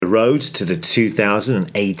road to the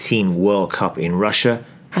 2018 World Cup in Russia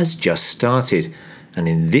has just started, and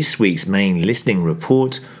in this week's main listening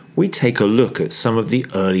report, we take a look at some of the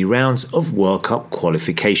early rounds of World Cup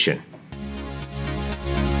qualification.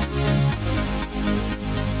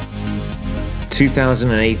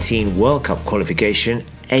 2018 World Cup qualification,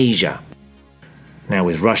 Asia. Now,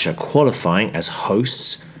 with Russia qualifying as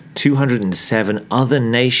hosts, 207 other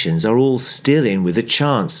nations are all still in with a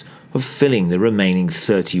chance of filling the remaining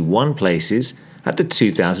 31 places at the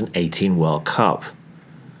 2018 World Cup.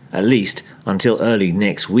 At least until early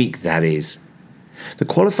next week, that is. The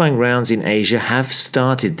qualifying rounds in Asia have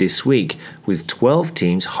started this week, with 12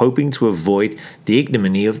 teams hoping to avoid the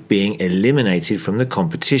ignominy of being eliminated from the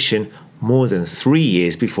competition more than 3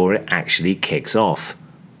 years before it actually kicks off.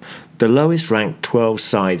 The lowest ranked 12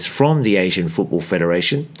 sides from the Asian Football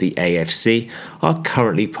Federation, the AFC, are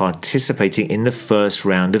currently participating in the first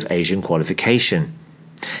round of Asian qualification.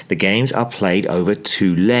 The games are played over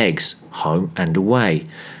 2 legs, home and away,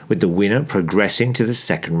 with the winner progressing to the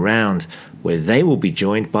second round, where they will be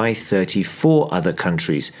joined by 34 other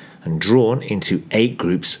countries and drawn into 8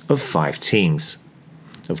 groups of 5 teams.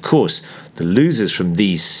 Of course, the losers from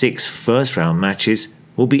these 6 first-round matches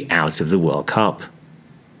will be out of the World Cup.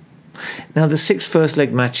 Now, the 6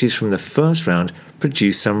 first-leg matches from the first round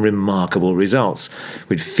produced some remarkable results,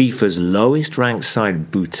 with FIFA's lowest-ranked side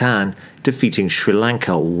Bhutan defeating Sri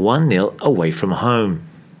Lanka 1-0 away from home,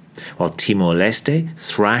 while Timor-Leste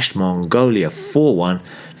thrashed Mongolia 4-1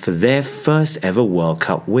 for their first-ever World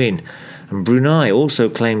Cup win, and Brunei also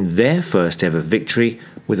claimed their first-ever victory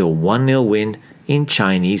with a 1-0 win in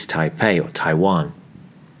Chinese Taipei or Taiwan.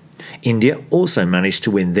 India also managed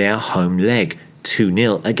to win their home leg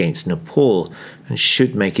 2-0 against Nepal and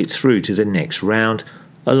should make it through to the next round,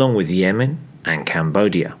 along with Yemen and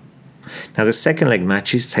Cambodia. Now, the second leg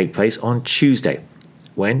matches take place on Tuesday,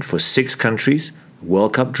 when for 6 countries, the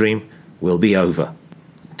World Cup dream will be over.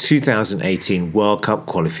 2018 World Cup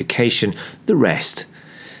qualification, the rest.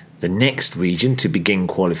 The next region to begin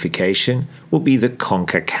qualification will be the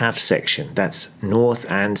CONCACAF section, that's North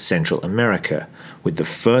and Central America, with the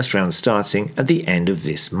first round starting at the end of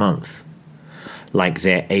this month. Like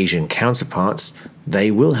their Asian counterparts,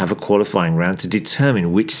 they will have a qualifying round to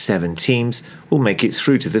determine which 7 teams will make it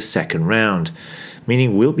through to the second round,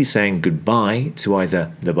 meaning we'll be saying goodbye to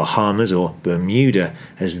either the Bahamas or Bermuda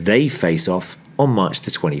as they face off on March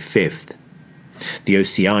the 25th. The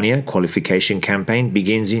Oceania qualification campaign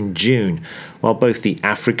begins in June, while both the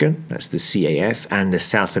African, that's the CAF, and the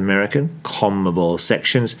South American, CONMEBOL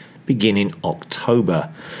sections begin in October.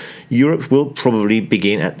 Europe will probably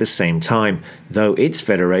begin at the same time, though its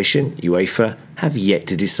federation, UEFA, have yet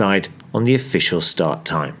to decide on the official start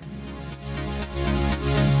time.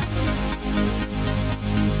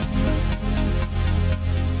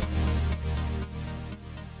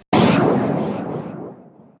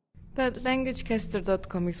 But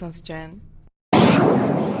languagecaster.com is Austrian.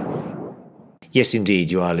 Yes, indeed,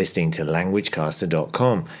 you are listening to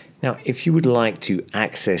languagecaster.com. Now, if you would like to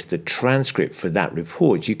access the transcript for that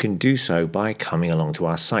report, you can do so by coming along to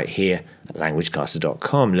our site here at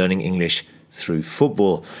languagecaster.com, learning English through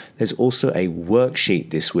football. There's also a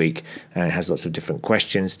worksheet this week, and it has lots of different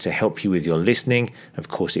questions to help you with your listening. Of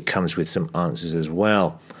course, it comes with some answers as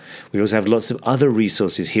well. We also have lots of other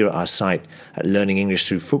resources here at our site at Learning English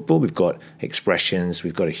Through Football. We've got expressions,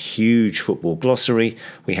 we've got a huge football glossary,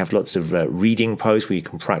 we have lots of reading posts where you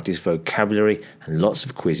can practice vocabulary, and lots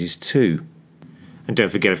of quizzes too. And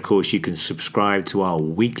don't forget, of course, you can subscribe to our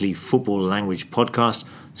weekly football language podcast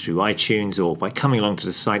through iTunes or by coming along to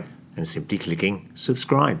the site and simply clicking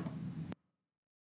subscribe.